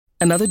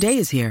Another day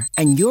is here,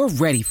 and you're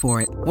ready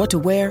for it. What to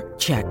wear?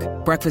 Check.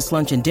 Breakfast,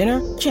 lunch, and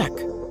dinner? Check.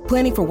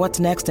 Planning for what's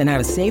next and how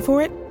to save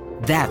for it?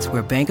 That's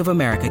where Bank of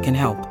America can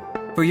help.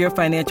 For your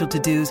financial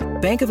to-dos,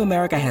 Bank of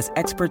America has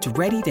experts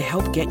ready to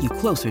help get you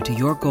closer to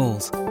your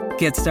goals.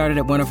 Get started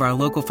at one of our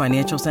local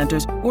financial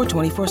centers or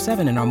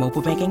 24/7 in our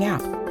mobile banking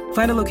app.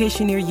 Find a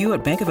location near you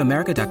at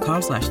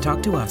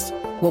bankofamerica.com/talktous.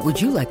 What would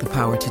you like the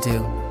power to do?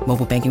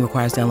 Mobile banking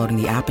requires downloading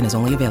the app and is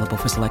only available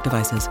for select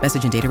devices.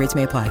 Message and data rates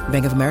may apply.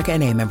 Bank of America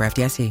N.A., member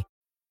FDIC.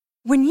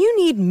 When you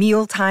need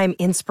mealtime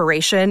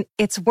inspiration,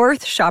 it's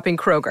worth shopping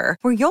Kroger,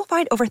 where you'll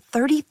find over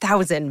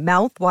 30,000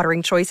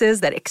 mouth-watering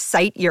choices that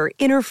excite your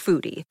inner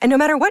foodie. And no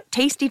matter what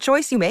tasty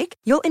choice you make,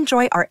 you'll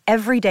enjoy our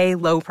everyday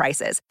low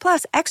prices,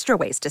 plus extra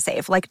ways to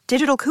save, like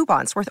digital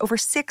coupons worth over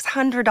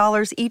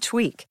 $600 each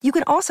week. You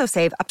can also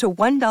save up to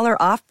 $1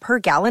 off per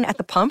gallon at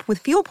the pump with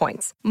fuel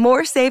points.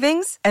 More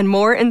savings and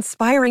more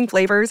inspiring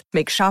flavors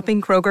make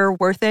shopping Kroger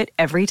worth it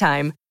every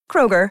time.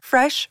 Kroger,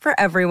 fresh for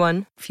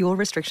everyone. Fuel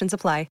restrictions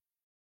apply.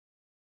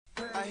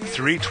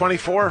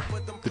 3:24,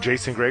 the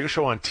Jason Gregor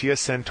Show on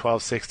TSN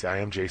 1260. I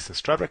am Jason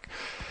Strudwick.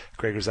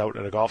 Gregor's out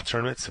at a golf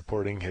tournament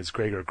supporting his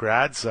Gregor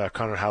grads.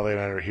 Connor Halley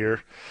and I are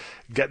here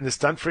getting this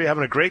done for you.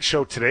 Having a great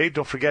show today.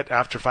 Don't forget,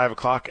 after 5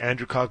 o'clock,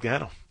 Andrew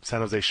Cogliano,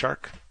 San Jose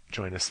Shark.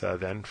 Join us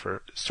then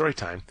for story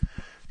time.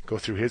 Go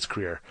through his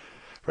career.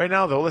 Right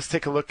now, though, let's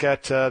take a look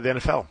at the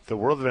NFL. The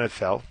world of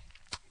NFL,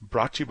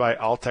 brought to you by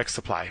Alltech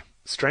Supply.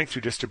 Strength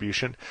through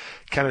distribution.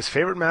 Canada's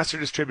favorite master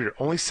distributor,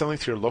 only selling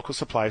through your local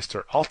supply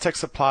store,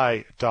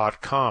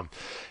 alltechsupply.com.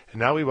 And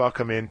now we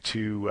welcome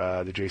into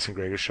the Jason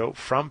Gregor Show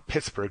from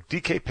Pittsburgh,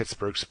 DK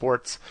Pittsburgh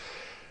Sports,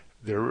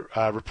 the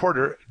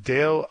reporter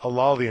Dale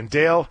Alali. And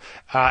Dale,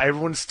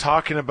 everyone's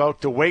talking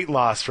about the weight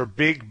loss for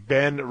Big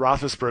Ben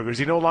Roethlisberger. Is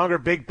he no longer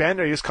Big Ben,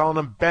 or are you just calling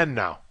him Ben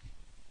now?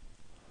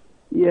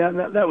 Yeah,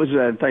 that was.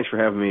 Thanks for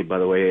having me, by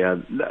the way.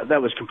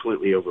 That was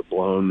completely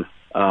overblown.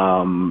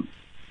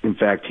 In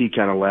fact, he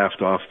kind of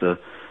laughed off the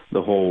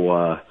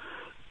whole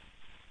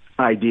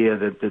idea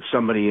that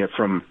somebody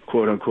from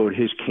quote unquote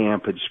his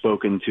camp had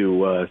spoken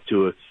to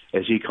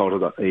as he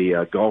called it,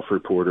 a golf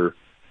reporter.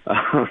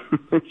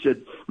 He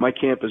said, "My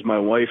camp is my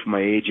wife,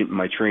 my agent, and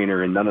my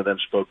trainer, and none of them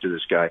spoke to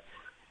this guy."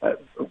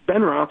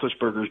 Ben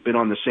Roethlisberger's been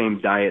on the same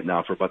diet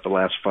now for about the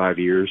last 5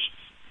 years.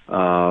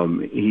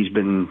 He's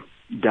been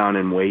down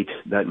in weight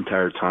that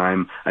entire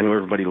time. I know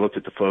everybody looked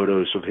at the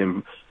photos of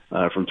him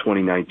from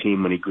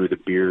 2019 when he grew the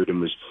beard and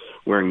was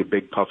wearing the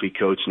big puffy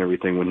coats and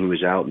everything when he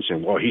was out and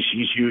saying, well, he's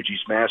huge,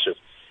 he's massive.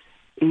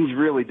 He's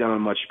really done a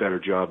much better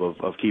job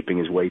of keeping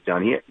his weight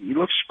down. He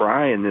looks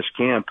spry in this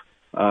camp.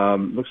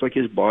 Looks like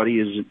his body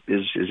is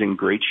in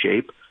great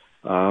shape.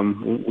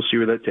 We'll see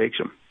where that takes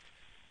him.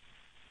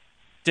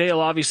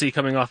 Dale, obviously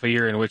coming off a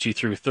year in which he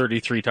threw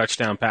 33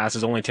 touchdown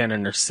passes, only 10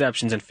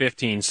 interceptions, and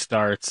 15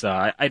 starts,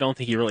 I don't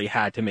think he really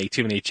had to make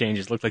too many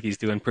changes. Looked like he's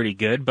doing pretty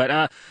good.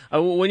 But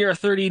when you're a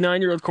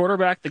 39-year-old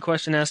quarterback, the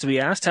question has to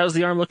be asked, how's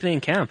the arm looking in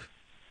camp?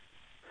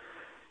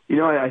 You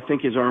know, I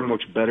think his arm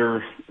looks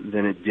better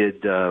than it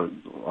did,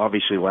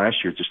 obviously,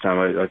 last year at this time.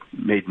 I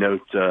made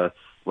note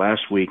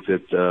last week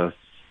that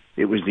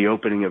it was the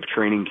opening of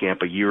training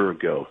camp a year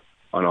ago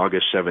on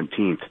August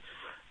 17th.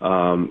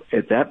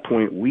 At that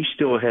point, we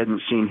still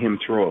hadn't seen him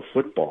throw a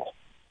football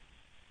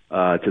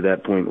to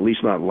that point, at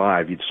least not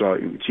live. You'd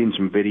seen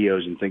some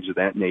videos and things of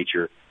that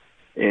nature.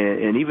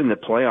 And even the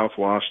playoff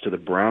loss to the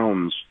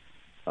Browns,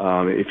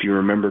 if you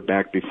remember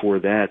back before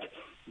that,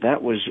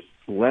 that was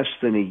less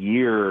than a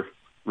year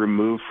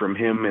removed from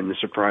him and the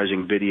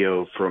surprising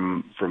video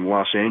from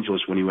Los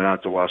Angeles when he went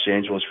out to Los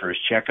Angeles for his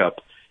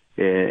checkup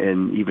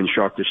and even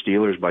shocked the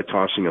Steelers by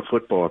tossing a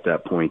football at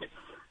that point.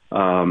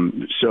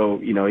 So,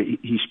 you know,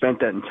 he spent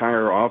that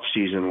entire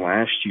offseason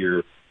last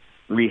year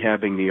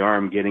rehabbing the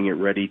arm, getting it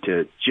ready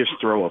to just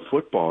throw a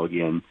football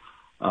again.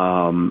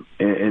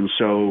 And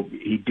so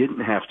he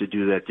didn't have to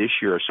do that this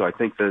year. So I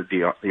think that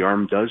the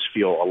arm does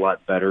feel a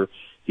lot better.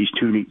 He's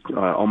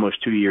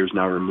almost 2 years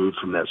now removed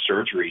from that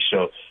surgery.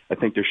 So I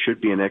think there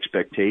should be an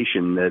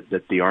expectation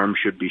that the arm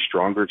should be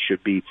stronger. It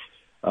should be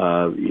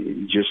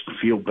just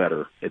feel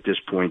better at this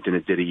point than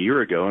it did a year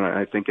ago. And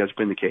I think that's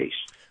been the case.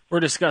 We're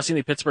discussing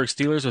the Pittsburgh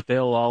Steelers with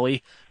Dale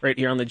Lawley right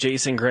here on the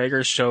Jason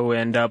Gregor Show.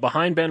 And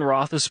behind Ben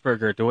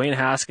Roethlisberger, Dwayne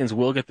Haskins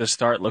will get the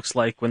start, looks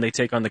like, when they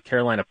take on the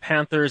Carolina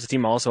Panthers. The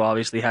team also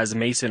obviously has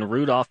Mason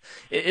Rudolph.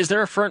 Is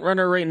there a front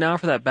runner right now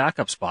for that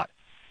backup spot?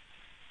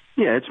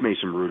 Yeah, it's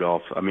Mason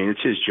Rudolph. I mean,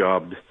 it's his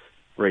job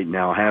right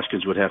now.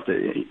 Haskins would have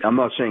to – I'm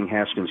not saying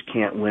Haskins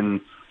can't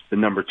win the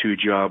number 2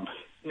 job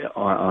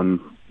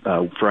on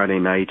Friday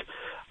night,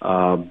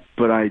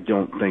 but I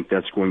don't think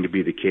that's going to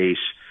be the case.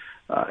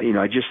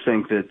 I just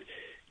think that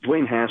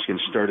Dwayne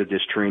Haskins started this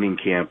training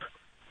camp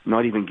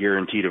not even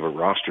guaranteed of a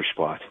roster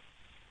spot.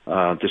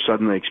 To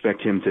suddenly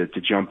expect him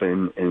to jump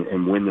in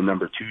and win the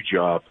number 2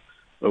 job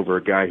over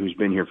a guy who's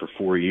been here for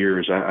 4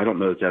 years, I don't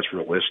know that that's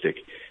realistic.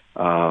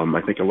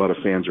 I think a lot of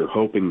fans are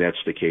hoping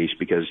that's the case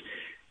because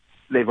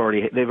they've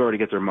already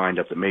got their mind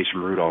up that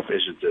Mason Rudolph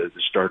isn't the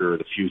starter of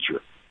the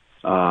future.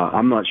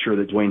 I'm not sure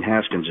that Dwayne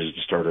Haskins is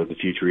the starter of the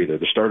future either.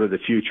 The starter of the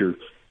future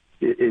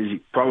is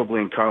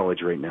probably in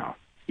college right now.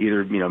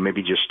 Either,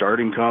 maybe just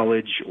starting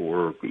college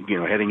or,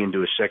 heading into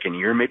his second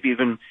year, maybe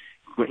even,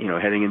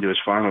 heading into his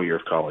final year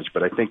of college.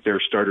 But I think their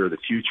starter of the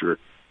future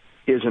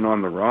isn't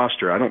on the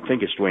roster. I don't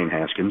think it's Dwayne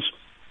Haskins.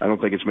 I don't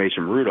think it's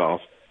Mason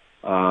Rudolph.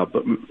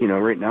 But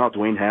right now,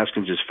 Dwayne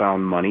Haskins has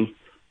found money.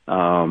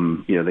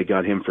 They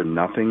got him for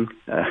nothing.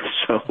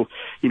 So,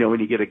 when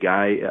you get a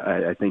guy,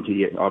 I think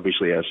he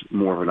obviously has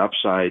more of an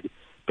upside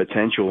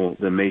potential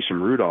than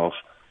Mason Rudolph.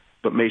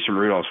 But Mason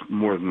Rudolph's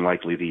more than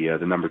likely the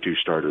number 2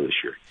 starter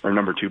this year, or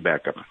number 2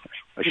 backup,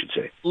 I should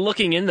say.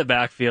 Looking in the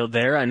backfield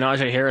there,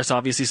 Najee Harris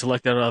obviously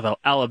selected out of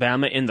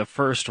Alabama in the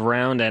first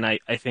round, and I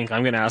think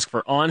I'm going to ask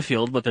for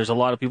on-field, but there's a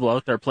lot of people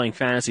out there playing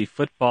fantasy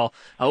football.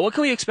 What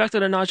can we expect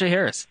out of Najee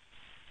Harris?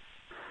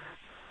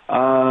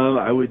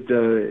 I would,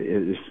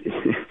 in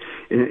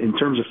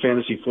terms of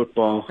fantasy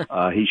football,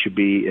 he should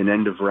be an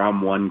end of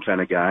round 1 kind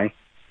of guy.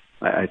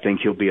 I think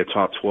he'll be a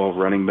top 12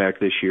 running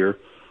back this year.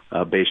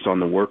 Based on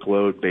the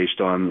workload,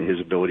 based on his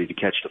ability to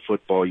catch the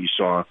football. You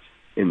saw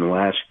in the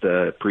last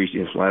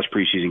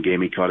preseason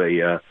game, he caught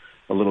a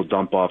little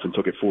dump off and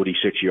took it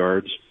 46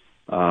 yards.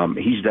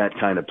 He's that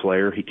kind of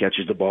player. He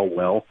catches the ball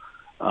well.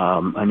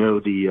 I know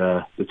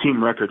the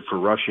team record for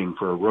rushing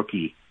for a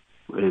rookie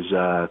is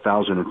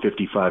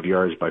 1,055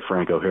 yards by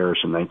Franco Harris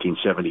in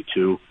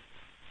 1972.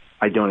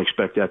 I don't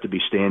expect that to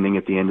be standing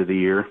at the end of the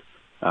year,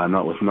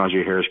 not with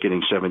Najee Harris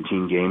getting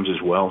 17 games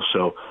as well.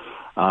 So,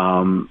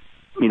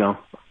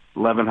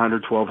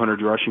 1,100,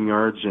 1,200 rushing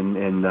yards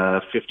and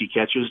 50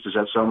 catches. Does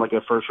that sound like a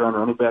first-round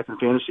running back in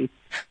fantasy?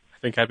 I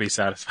think I'd be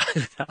satisfied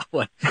with that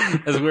one.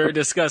 As we were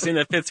discussing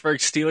the Pittsburgh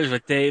Steelers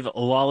with Dave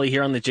Lally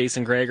here on the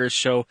Jason Gregor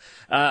Show.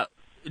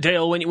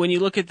 Dale, when you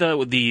look at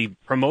the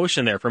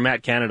promotion there for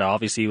Matt Canada,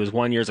 obviously he was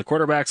 1 year as a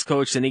quarterbacks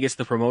coach, then he gets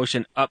the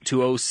promotion up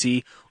to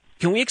OC.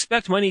 Can we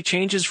expect many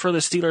changes for the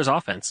Steelers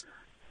offense?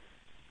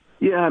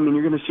 Yeah,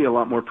 you're going to see a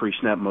lot more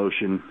pre-snap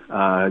motion,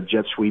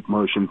 jet sweep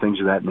motion, things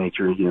of that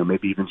nature.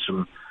 Maybe even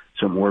some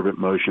orbit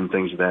motion,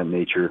 things of that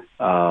nature.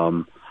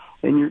 And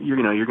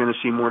you're going to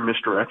see more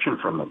misdirection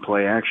from them,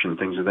 play action,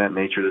 things of that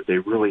nature that they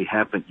really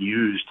haven't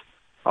used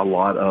a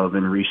lot of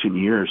in recent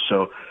years.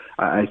 So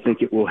I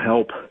think it will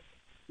help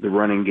the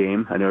running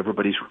game. I know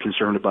everybody's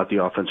concerned about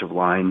the offensive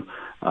line,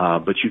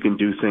 but you can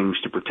do things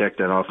to protect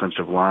that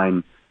offensive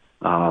line.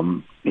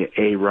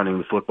 Running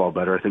the football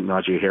better. I think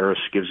Najee Harris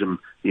gives him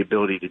the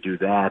ability to do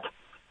that.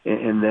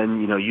 And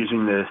then,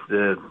 using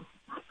the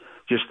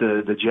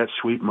jet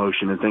sweep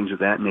motion and things of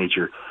that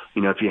nature.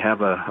 If you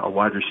have a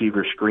wide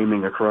receiver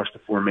screaming across the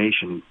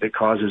formation, it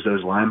causes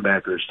those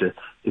linebackers to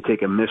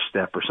take a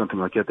misstep or something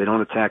like that. They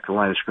don't attack the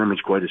line of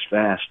scrimmage quite as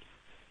fast,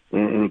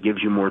 and it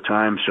gives you more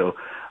time. So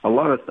a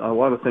lot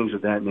of things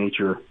of that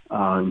nature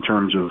in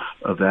terms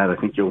of that.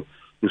 I think you'll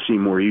see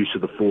more use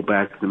of the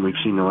fullback than we've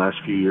seen the last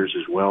few years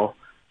as well.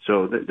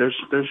 So there's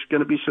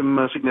going to be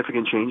some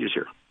significant changes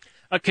here.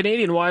 A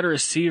Canadian wide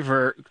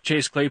receiver,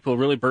 Chase Claypool,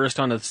 really burst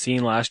onto the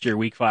scene last year,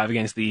 Week 5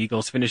 against the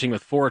Eagles, finishing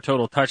with 4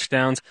 total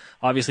touchdowns.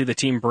 Obviously, the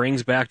team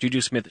brings back Juju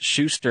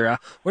Smith-Schuster.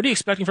 What are you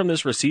expecting from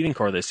this receiving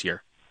core this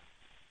year?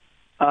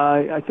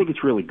 I think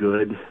it's really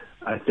good.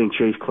 I think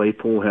Chase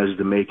Claypool has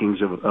the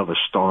makings of a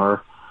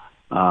star.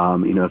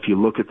 If you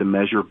look at the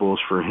measurables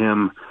for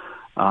him,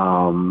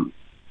 a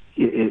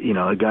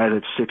guy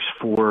that's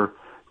 6'4",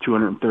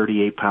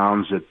 238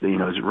 pounds that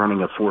is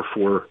running a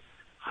 4.4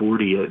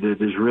 40.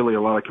 There's really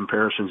a lot of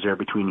comparisons there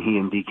between he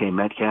and DK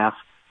Metcalf.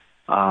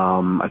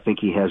 I think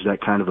he has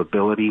that kind of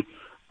ability.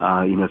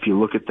 If you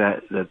look at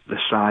the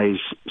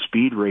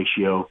size-speed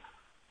ratio,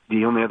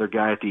 the only other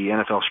guy at the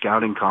NFL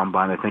Scouting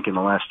Combine, I think in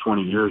the last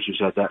 20 years who's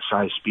had that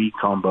size-speed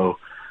combo,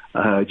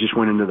 just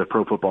went into the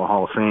Pro Football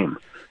Hall of Fame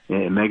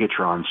in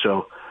Megatron.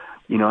 So,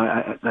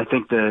 I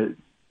think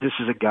this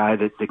is a guy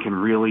that can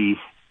really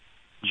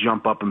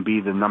jump up and be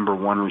the number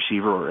 1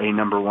 receiver or a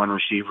number 1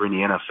 receiver in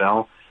the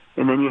NFL.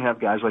 And then you have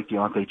guys like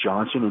Deontay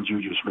Johnson and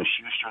Juju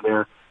Smith-Schuster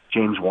there.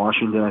 James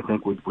Washington, I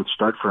think, would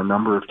start for a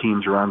number of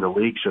teams around the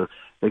league. So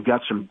they've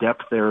got some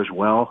depth there as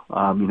well.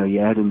 You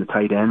add in the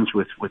tight ends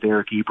with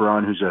Eric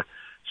Ebron, who's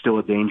still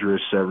a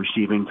dangerous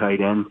receiving tight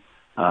end.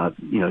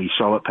 You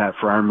saw what Pat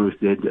Freiermuth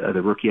did,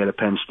 the rookie out of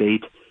Penn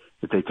State,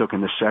 that they took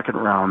in the second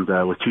round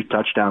with 2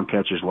 touchdown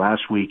catches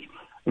last week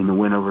in the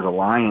win over the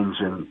Lions.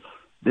 And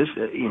this,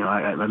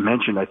 I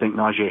mentioned, I think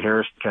Najee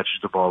Harris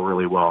catches the ball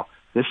really well.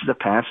 This is a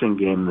passing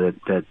game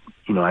that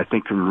I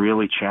think can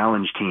really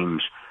challenge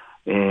teams.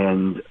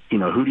 And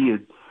who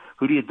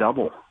do you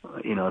double?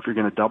 If you're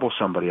going to double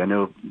somebody, I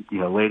know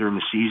later in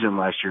the season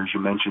last year, as you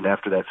mentioned,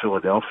 after that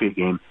Philadelphia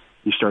game,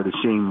 you started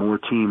seeing more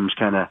teams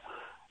kind of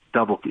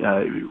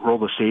roll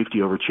the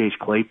safety over Chase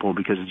Claypool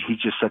because he's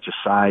just such a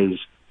size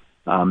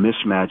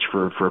mismatch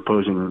for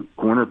opposing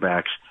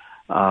cornerbacks.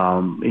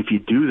 If you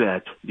do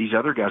that, these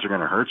other guys are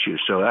going to hurt you.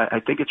 So I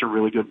think it's a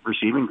really good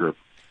receiving group.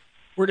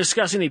 We're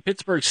discussing the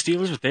Pittsburgh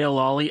Steelers with Dale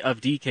Lally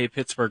of DK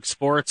Pittsburgh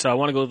Sports. I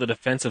want to go to the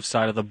defensive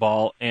side of the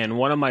ball, and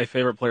one of my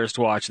favorite players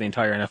to watch in the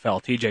entire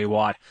NFL, TJ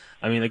Watt.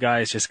 I mean, the guy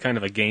is just kind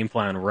of a game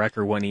plan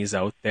wrecker when he's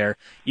out there.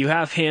 You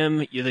have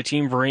him, the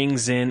team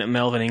brings in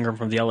Melvin Ingram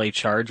from the LA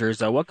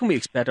Chargers. What can we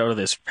expect out of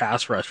this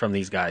pass rush from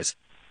these guys?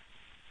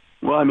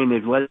 Well, I mean,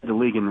 they've led the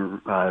league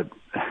in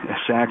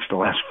sacks the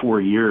last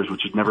 4 years,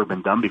 which has never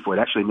been done before.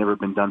 It actually never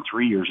been done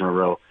 3 years in a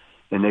row,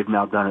 and they've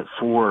now done it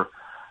 4.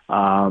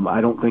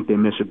 I don't think they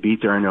miss a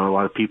beat there. I know a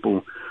lot of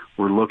people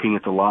were looking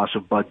at the loss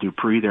of Bud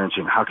Dupree there and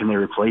saying, how can they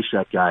replace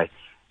that guy?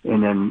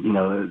 And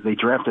then, they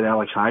drafted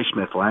Alex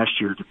Highsmith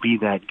last year to be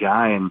that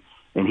guy, and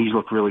he's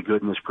looked really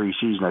good in this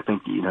preseason. I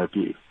think,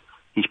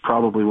 he's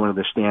probably one of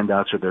the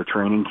standouts of their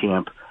training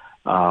camp.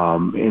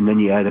 And then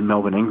you added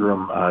Melvin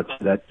Ingram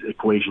to that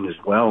equation as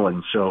well.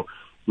 And so,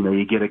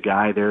 you get a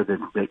guy there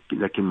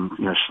that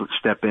can,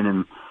 step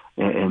in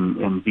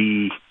and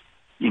be,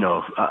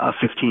 a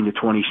 15 to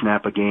 20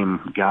 snap a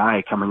game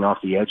guy coming off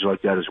the edge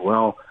like that as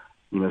well.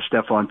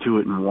 Stephon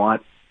Tuitt and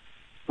Watt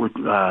were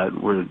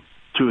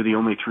two of the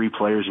only 3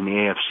 players in the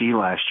AFC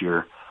last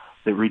year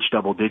that reached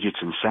double digits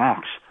in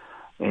sacks.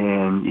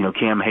 And,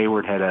 Cam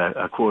Hayward had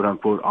a quote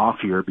unquote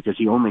off year because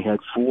he only had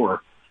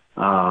 4.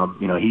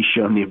 He's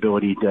shown the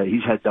ability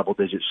he's had double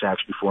digit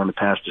sacks before in the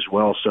past as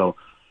well. So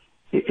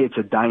it's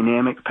a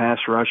dynamic pass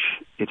rush.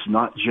 It's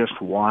not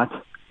just Watt.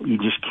 You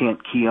just can't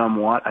key on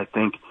Watt. I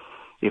think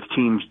if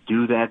teams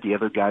do that, the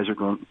other guys are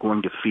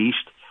going to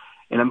feast.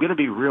 And I'm going to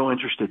be real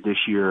interested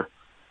this year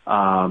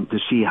to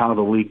see how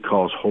the league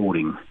calls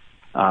holding,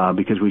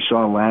 because we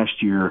saw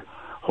last year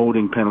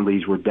holding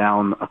penalties were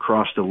down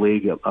across the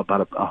league,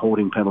 about a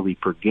holding penalty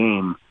per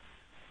game.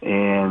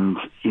 And,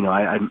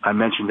 I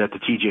mentioned that to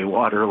TJ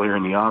Watt earlier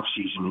in the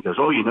offseason. He goes,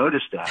 "Oh, you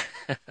noticed that?"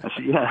 I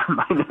said, "Yeah,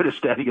 I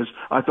noticed that." He goes,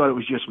 "I thought it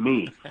was just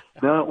me."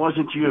 No, it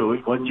wasn't you.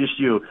 It wasn't just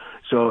you.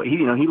 So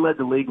he led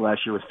the league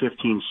last year with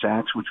 15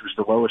 sacks, which was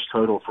the lowest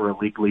total for a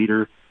league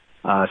leader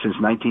since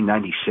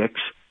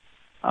 1996.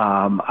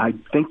 I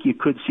think you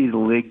could see the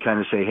league kind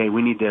of say, "Hey,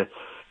 we need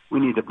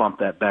to bump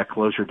that back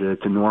closer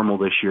to normal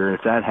this year."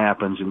 If that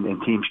happens,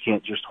 and teams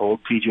can't just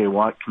hold TJ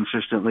Watt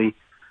consistently,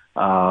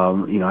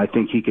 I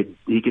think he could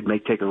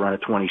take a run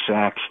at 20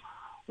 sacks,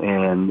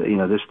 and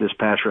this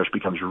pass rush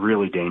becomes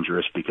really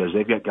dangerous because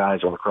they've got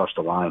guys all across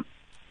the line.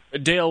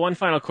 Dale, one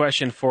final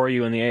question for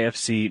you. In the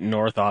AFC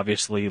North,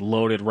 obviously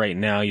loaded right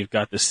now. You've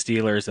got the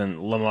Steelers and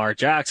Lamar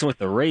Jackson with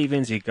the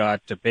Ravens. You've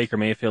got Baker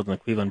Mayfield and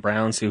the Cleveland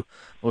Browns, who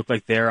look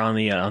like they're on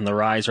the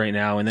rise right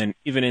now. And then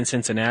even in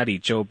Cincinnati,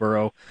 Joe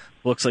Burrow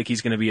looks like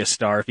he's going to be a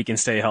star if he can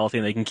stay healthy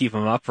and they can keep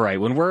him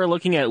upright. When we're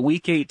looking at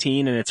Week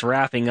 18 and it's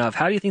wrapping up,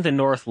 how do you think the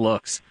North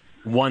looks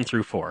 1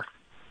 through 4?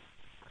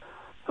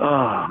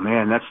 Oh,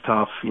 man, that's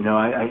tough.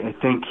 I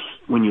think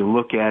when you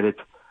look at it,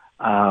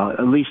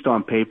 at least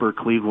on paper,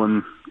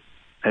 Cleveland,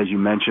 as you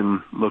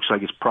mentioned, looks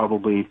like it's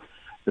probably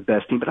the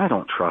best team, but I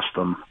don't trust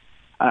them.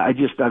 I've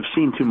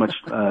seen too much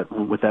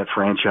with that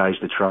franchise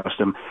to trust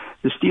them.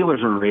 The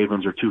Steelers and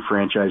Ravens are 2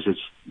 franchises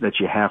that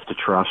you have to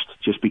trust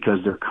just because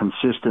they're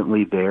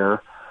consistently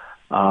there.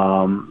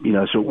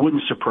 So it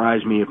wouldn't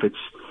surprise me if it's,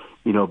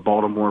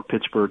 Baltimore,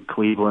 Pittsburgh,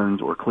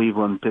 Cleveland, or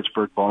Cleveland,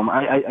 Pittsburgh, Baltimore.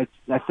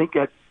 I think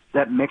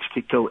that mix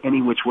could go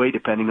any which way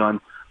depending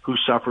on who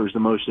suffers the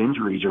most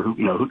injuries or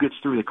who gets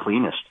through the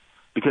cleanest,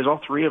 because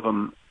all 3 of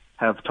them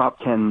have top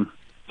 10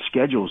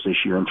 schedules this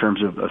year in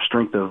terms of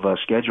strength of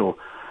schedule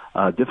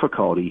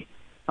difficulty.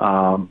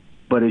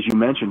 But as you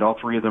mentioned, all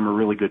 3 of them are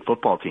really good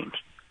football teams.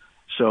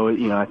 So,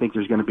 I think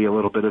there's going to be a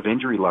little bit of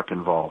injury luck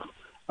involved.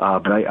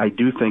 But I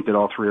do think that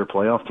all 3 are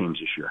playoff teams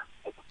this year.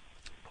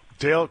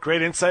 Dale,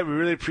 great insight. We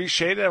really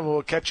appreciate it, and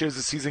we'll catch you as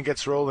the season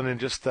gets rolling in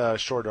just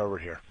short over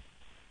here.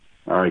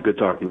 All right, good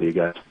talking to you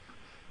guys.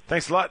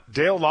 Thanks a lot.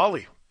 Dale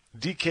Lally,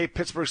 DK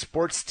Pittsburgh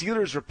Sports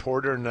Steelers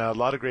reporter, and a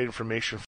lot of great information